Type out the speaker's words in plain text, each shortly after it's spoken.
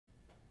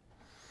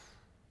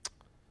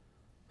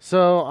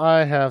So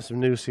I have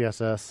some new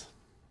CSS,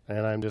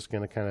 and I'm just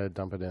going to kind of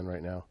dump it in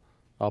right now.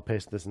 I'll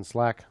paste this in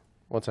Slack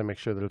once I make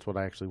sure that it's what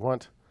I actually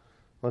want.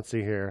 Let's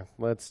see here.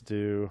 Let's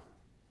do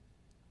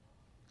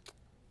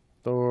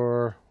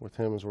Thor with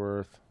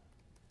Hemsworth.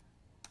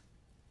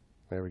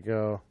 There we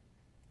go.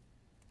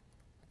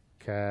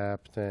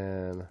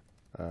 Captain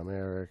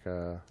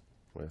America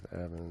with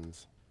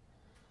Evans.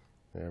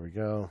 There we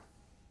go.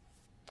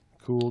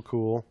 Cool,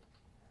 cool.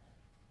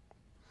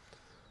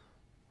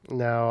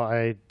 Now,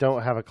 I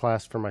don't have a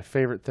class for my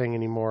favorite thing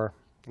anymore.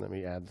 Let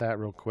me add that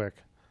real quick.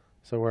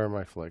 So where are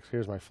my flicks?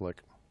 Here's my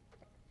flick.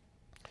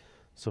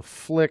 So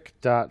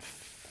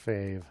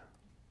flick.fave.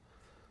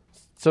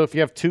 So if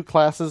you have two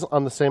classes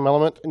on the same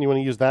element and you want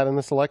to use that in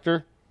the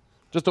selector,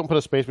 just don't put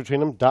a space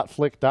between them.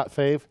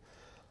 .flick.fave.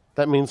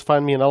 That means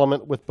find me an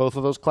element with both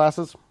of those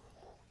classes.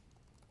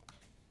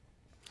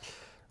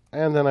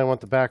 And then I want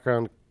the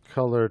background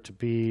color to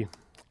be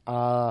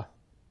some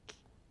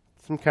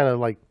kind of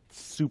like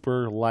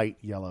super light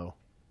yellow.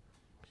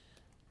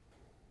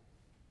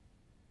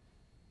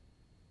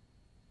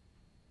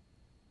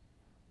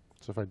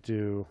 So if I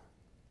do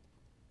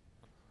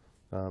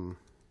if you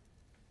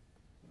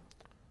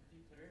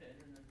put it in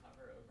and then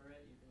hover over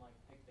it, you can like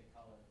pick the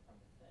color from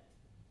the thing.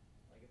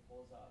 Like it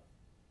pulls up.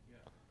 Yeah.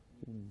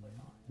 You can click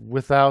on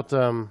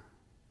it.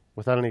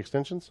 Without any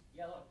extensions?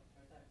 Yeah, look,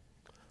 right there.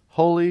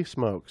 Holy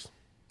smokes.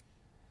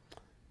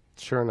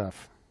 Sure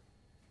enough.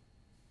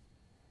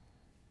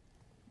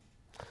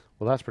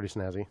 Well, that's pretty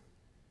snazzy.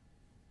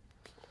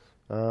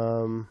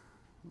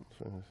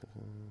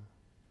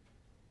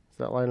 Is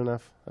that light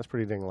enough? That's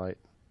pretty dang light.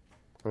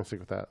 I'm going to stick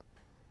with that.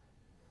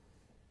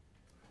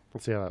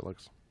 Let's see how that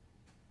looks.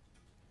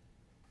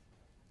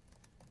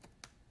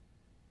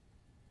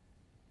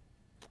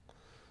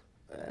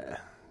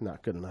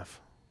 Not good enough.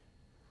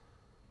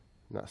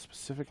 Not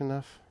specific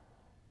enough.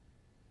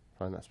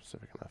 Probably not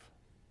specific enough.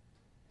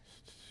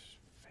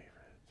 Favorite.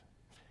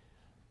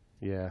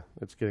 Yeah,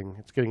 it's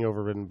getting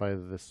overridden by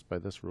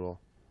this rule.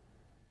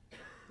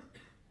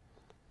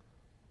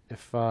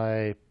 If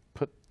I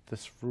put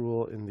this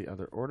rule in the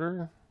other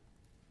order,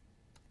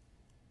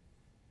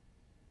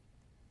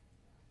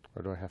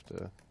 or do I have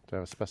to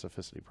have a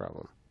specificity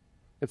problem?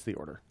 It's the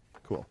order.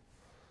 Cool.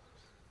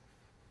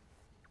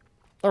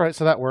 All right,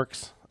 so that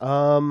works.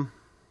 I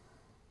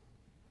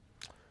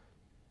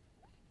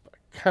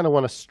kind of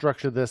want to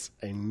structure this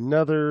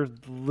another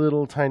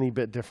little tiny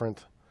bit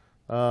different.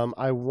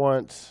 I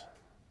want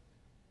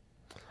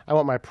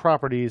my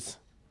properties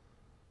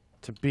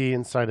to be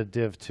inside a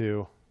div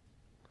too.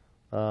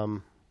 I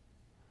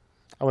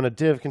want a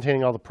div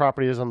containing all the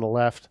properties on the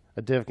left,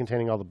 a div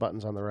containing all the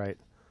buttons on the right.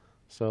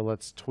 So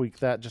let's tweak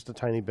that just a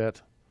tiny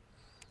bit.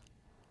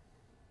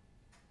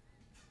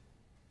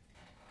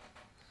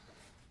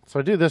 So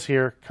I do this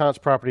here,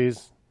 const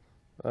properties,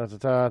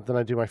 then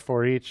I do my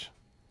for each.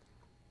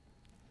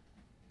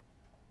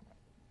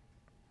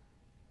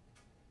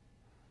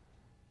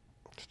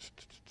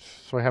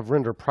 So I have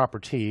render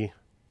property.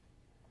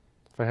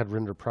 If I had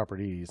render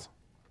properties.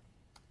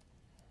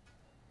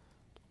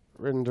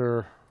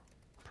 Render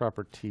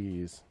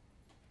properties.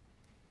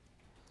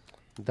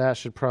 That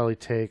should probably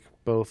take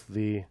both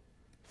the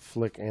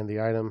flick and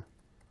the item,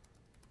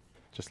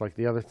 just like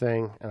the other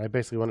thing. And I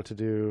basically want it to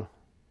do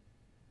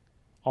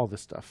all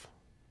this stuff.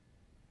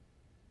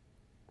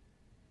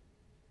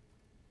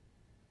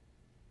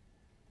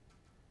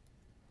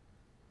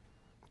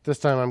 This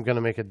time I'm going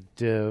to make a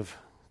div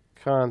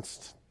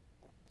const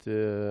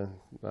div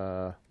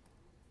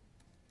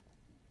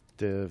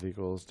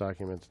equals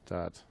document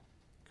dot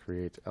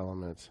create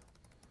element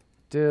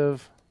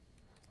div.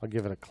 I'll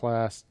give it a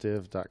class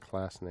div dot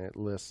class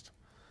list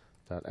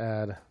dot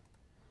add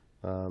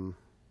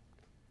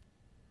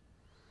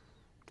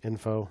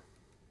info.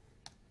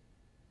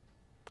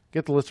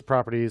 Get the list of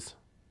properties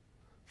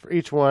for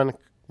each one,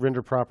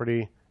 render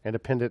property, and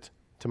append it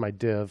to my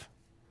div.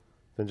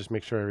 Then just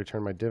make sure I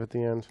return my div at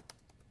the end.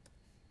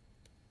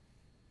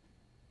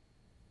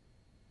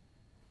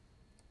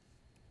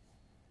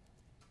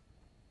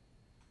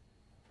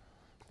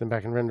 Then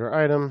back in render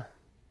item,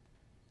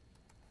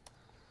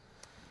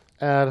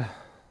 add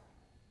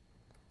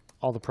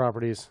all the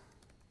properties.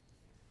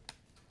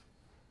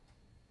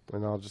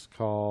 And I'll just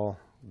call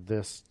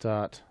this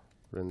dot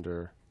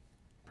render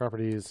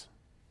properties.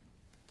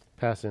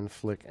 Pass in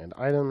flick and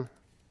item.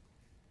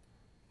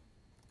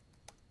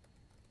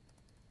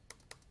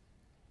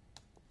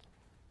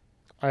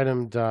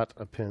 Item dot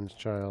append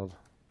child.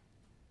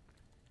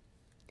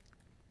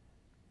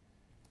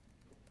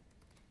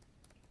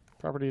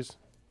 Properties.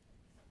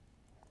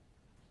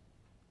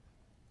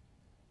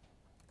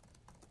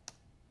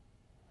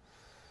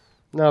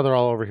 Now they're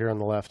all over here on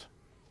the left.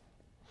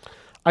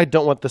 I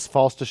don't want this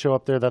false to show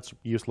up there. That's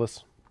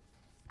useless.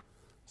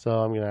 So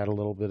I'm going to add a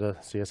little bit of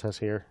CSS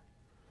here.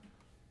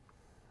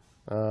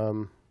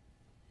 So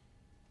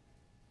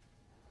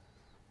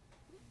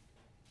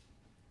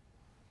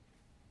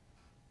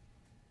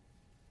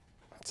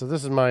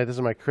this is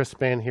my crisp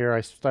span here.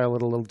 I style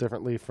it a little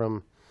differently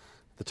from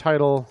the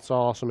title. So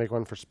I'll also make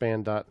one for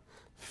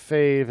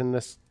span.fave in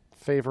this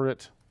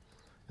favorite,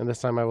 and this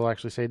time I will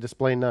actually say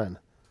display none.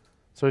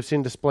 So we've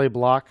seen display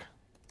block.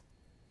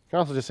 You can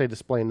also just say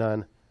display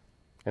none,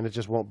 and it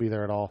just won't be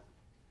there at all.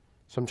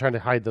 So I'm trying to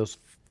hide the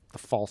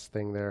false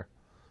thing there.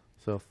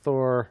 So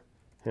Thor,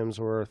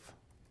 Hemsworth.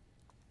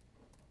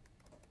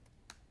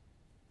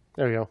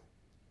 There we go.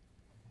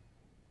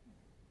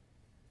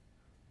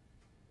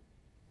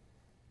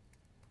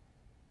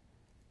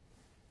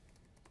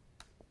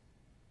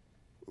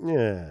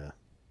 Yeah.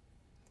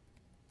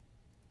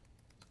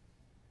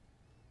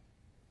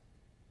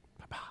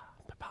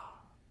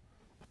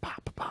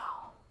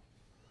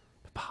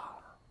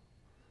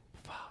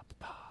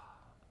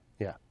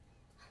 Yeah.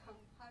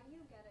 How do you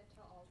get it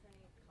to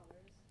alternate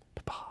colors?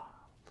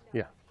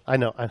 Yeah, I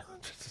know. I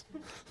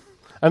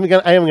am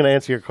gonna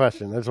answer your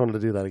question. I just wanted to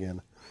do that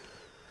again.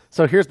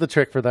 So here's the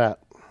trick for that.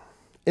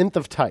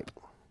 Nth-of-type.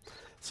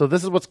 So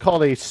this is what's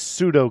called a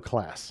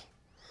pseudo-class.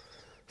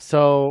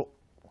 So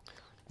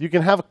you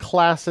can have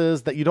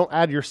classes that you don't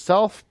add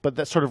yourself, but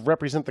that sort of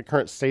represent the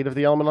current state of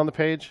the element on the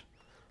page.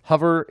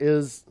 Hover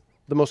is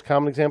the most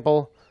common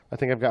example. I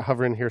think I've got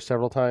hover in here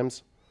several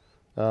times.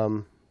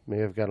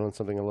 Maybe I've got on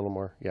something a little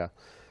more. Yeah.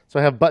 So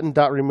I have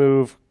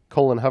button.remove :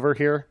 hover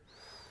here.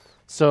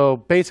 So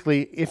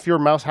basically, if your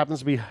mouse happens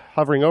to be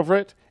hovering over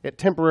it, it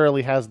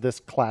temporarily has this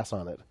class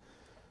on it.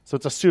 So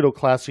it's a pseudo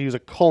class, so you use a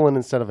colon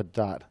instead of a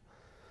dot.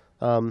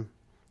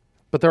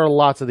 But there are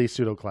lots of these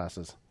pseudo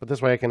classes. But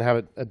this way I can have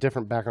it a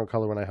different background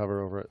color when I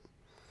hover over it.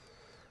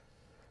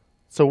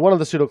 So one of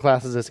the pseudo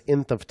classes is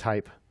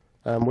nth-of-type,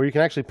 where you can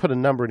actually put a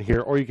number in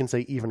here, or you can say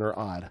even or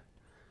odd.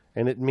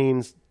 And it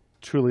means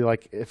truly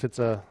like if it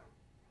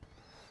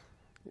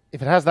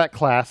has that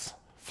class,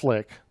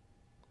 flick,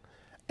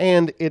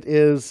 and it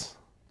is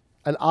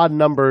an odd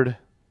numbered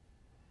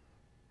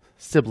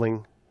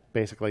sibling,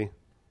 basically,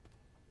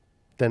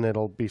 then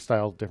it'll be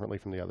styled differently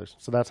from the others.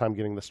 So that's how I'm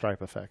getting the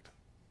stripe effect.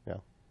 Yeah.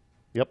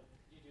 Yep. Do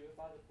you do it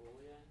by the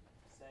Boolean?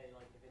 Say,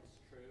 like, if it's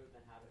true,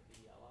 then have it be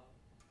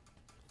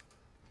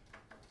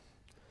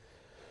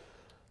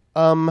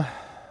yellow?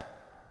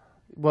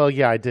 Well,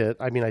 yeah, I did.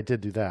 I mean, I did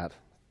do that.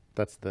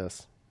 That's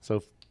this.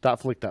 So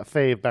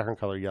 .flick.fav, background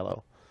color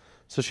yellow.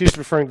 So she's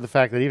referring to the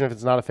fact that even if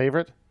it's not a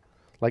favorite,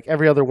 like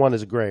every other one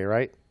is gray,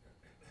 right?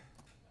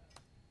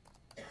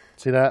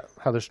 See that?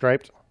 How they're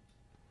striped?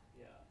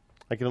 Yeah.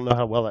 I don't know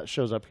how well that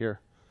shows up here.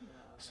 No,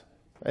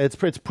 okay.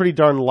 It's pretty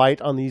darn light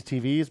on these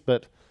TVs,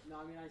 but No,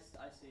 I mean, I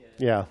see it.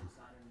 yeah. I guess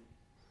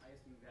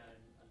maybe I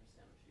didn't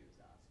understand what she was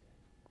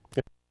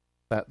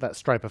asking. That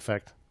stripe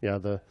effect. Yeah,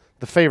 the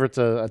favorite's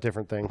a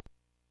different thing.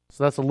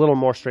 So that's a little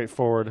more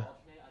straightforward.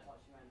 Alternate, I thought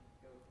she meant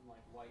go from like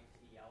white to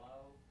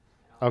yellow.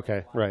 And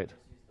Okay, why don't you right. just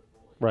use the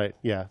Boolean? Right,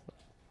 yeah.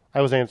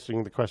 I was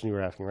answering the question you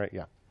were asking, right?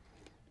 Yeah.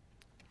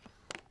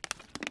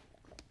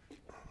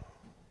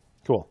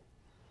 Cool.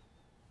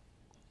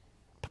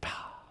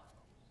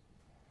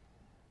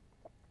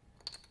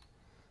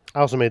 I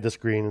also made this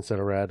green instead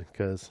of red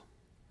because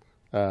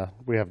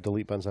we have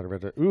delete buttons that are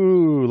red.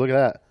 Ooh, look at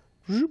that.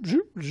 Zoop,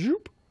 zoop,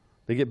 zoop.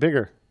 They get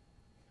bigger.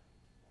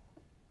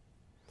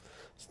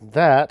 So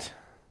that,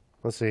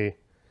 let's see.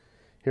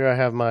 Here I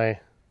have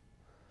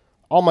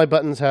all my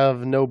buttons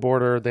have no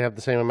border. They have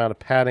the same amount of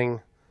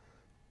padding.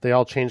 They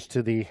all change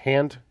to the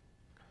hand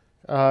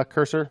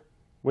cursor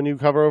when you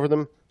hover over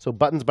them. So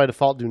buttons by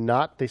default do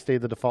not. They stay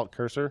the default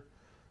cursor.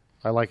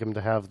 I like them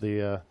to have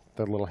the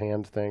little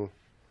hand thing,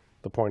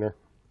 the pointer.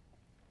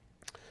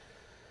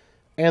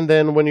 And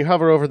then when you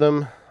hover over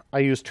them, I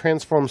use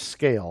transform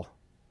scale,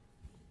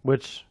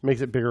 which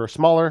makes it bigger or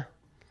smaller.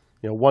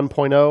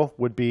 1.0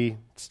 would be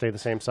stay the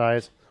same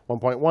size.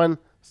 1.1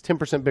 is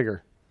 10%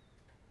 bigger.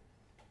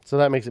 So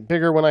that makes it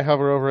bigger when I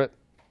hover over it.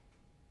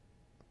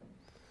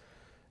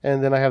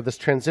 And then I have this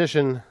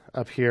transition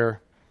up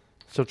here.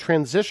 So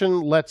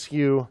transition lets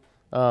you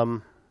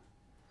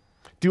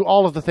do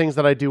all of the things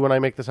that I do when I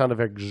make the sound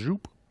effect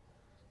zoop.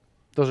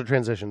 Those are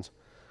transitions.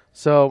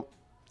 So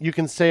you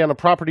can say on a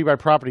property by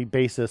property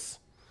basis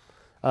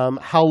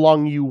how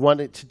long you want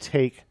it to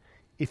take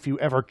if you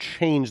ever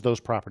change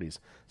those properties.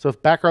 So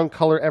if background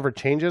color ever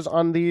changes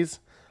on these,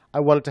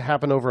 I want it to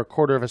happen over a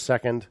quarter of a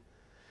second.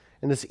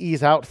 And this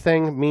ease out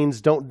thing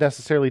means don't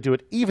necessarily do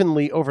it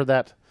evenly over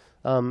that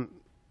quarter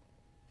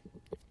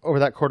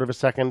of a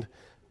second,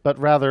 but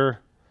rather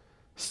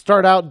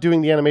start out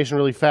doing the animation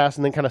really fast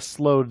and then kind of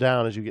slow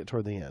down as you get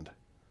toward the end.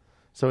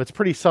 So it's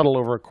pretty subtle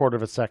over a quarter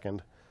of a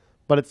second,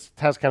 but it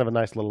has kind of a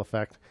nice little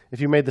effect.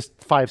 If you made this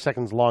 5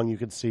 seconds long, you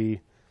could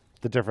see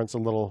the difference a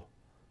little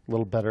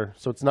better.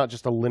 So it's not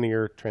just a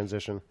linear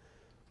transition.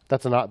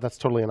 That's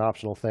totally an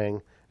optional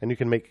thing, and you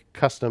can make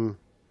custom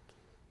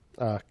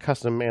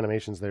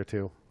animations there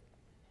too.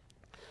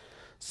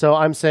 So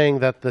I'm saying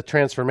that the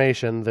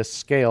transformation, this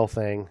scale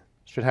thing,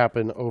 should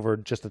happen over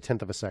just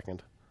 1/10 of a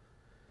second.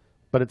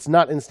 But it's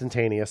not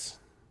instantaneous,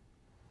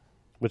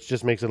 which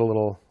just makes it a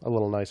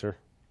little nicer.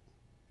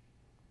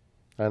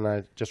 And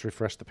I just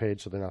refreshed the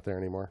page so they're not there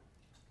anymore.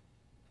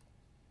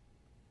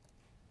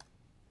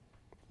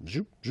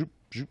 Zoop, zoop,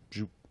 zoop,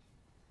 zoop.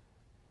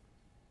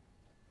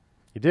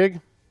 You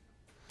dig?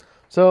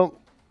 So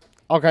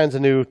all kinds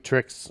of new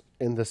tricks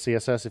in the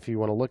CSS if you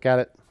want to look at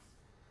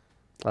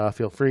it.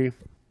 Feel free.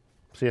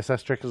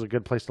 CSS trick is a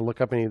good place to look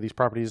up any of these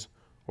properties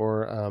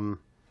or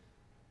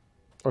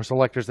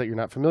selectors that you're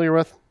not familiar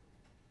with.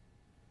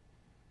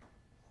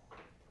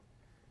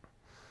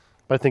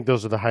 But I think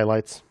those are the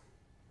highlights.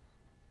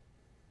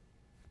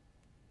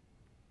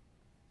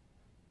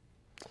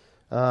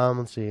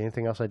 Let's see,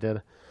 anything else I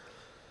did?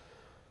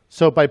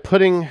 So by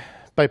putting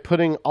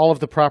all of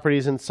the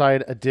properties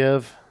inside a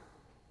div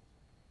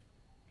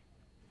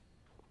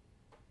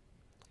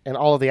and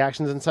all of the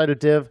actions inside a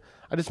div,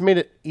 I just made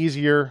it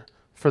easier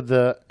for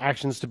the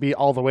actions to be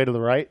all the way to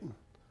the right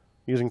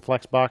using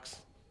flexbox.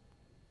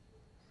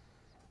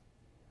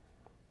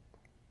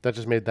 That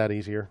just made that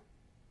easier.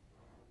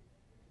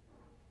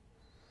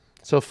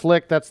 So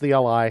flick, that's the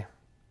LI.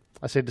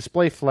 I say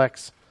display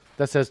flex,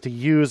 that says to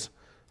use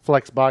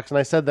flexbox. And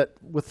I said that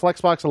with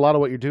flexbox, a lot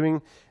of what you're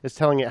doing is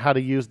telling it how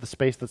to use the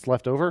space that's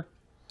left over.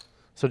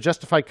 So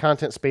justify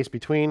content space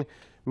between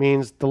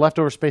means the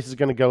leftover space is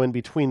going to go in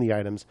between the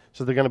items.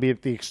 So they're going to be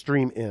at the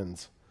extreme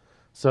ends.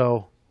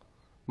 So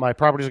my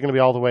properties are going to be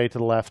all the way to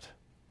the left.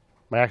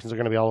 My actions are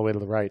going to be all the way to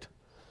the right.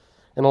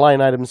 And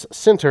align items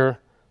center,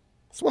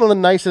 it's one of the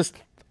nicest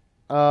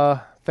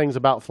things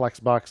about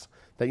flexbox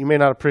that you may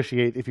not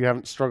appreciate if you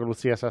haven't struggled with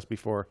CSS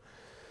before.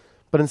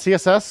 But in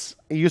CSS,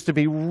 it used to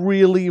be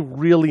really,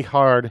 really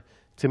hard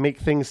to make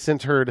things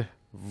centered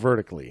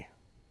vertically.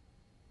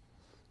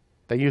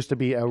 That used to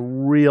be a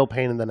real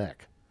pain in the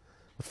neck.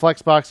 With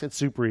flexbox, it's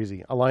super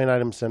easy. Align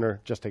item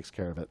center just takes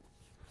care of it.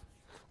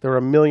 There were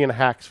a million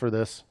hacks for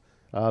this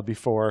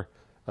before.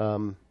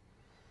 It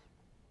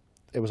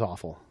was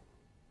awful.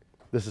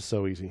 This is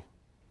so easy.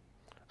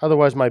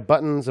 Otherwise, my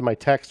buttons and my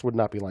text would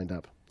not be lined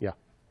up. Yeah.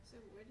 So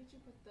where did you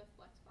put the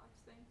flexbox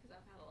thing? Because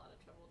I've had a lot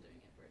of trouble doing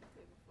it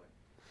vertically before.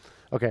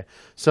 Okay,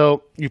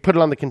 so you put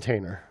it on the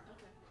container.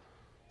 Okay.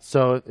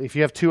 So if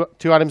you have two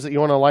items that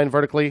you want to align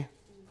vertically,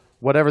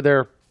 whatever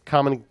their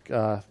common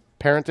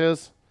parent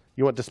is,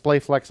 you want display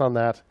flex on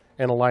that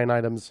and align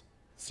items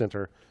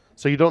center.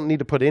 So you don't need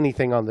to put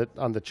anything on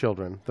the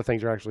children, the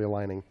things you're actually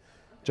aligning,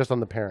 just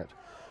on the parent.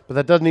 But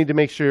that does need to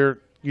make sure,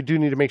 you do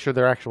need to make sure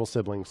they're actual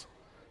siblings.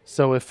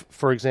 So if,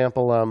 for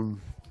example,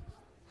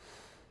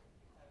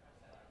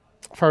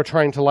 if I were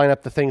trying to line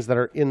up the things that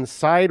are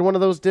inside one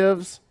of those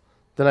divs,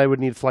 then I would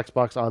need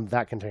flexbox on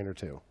that container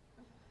too,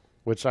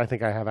 which I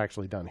think I have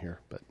actually done here.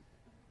 But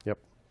yep.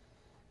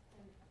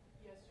 And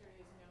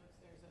yesterday's notes,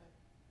 there's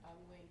a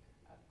link,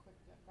 a quick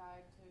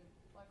guide to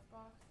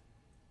Flexbox,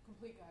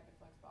 complete guide to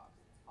Flexbox.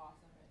 It's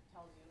awesome. It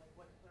tells you like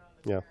what to put on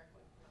the Yeah. parent,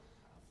 what to put on the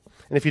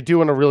child. And if you do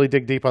want to really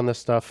dig deep on this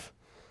stuff,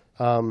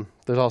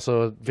 there's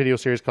also a video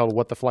series called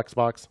What the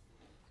Flexbox,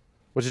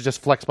 which is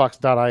just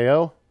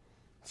flexbox.io.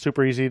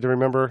 Super easy to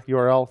remember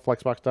URL,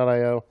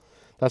 flexbox.io.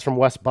 That's from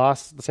Wes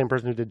Boss, the same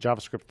person who did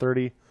JavaScript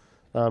 30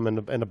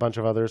 and a bunch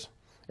of others.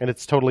 And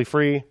it's totally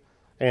free,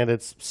 and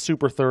it's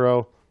super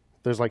thorough.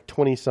 There's like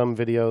 20-some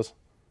videos.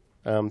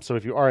 So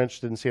if you are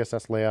interested in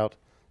CSS layout,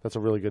 that's a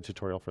really good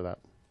tutorial for that.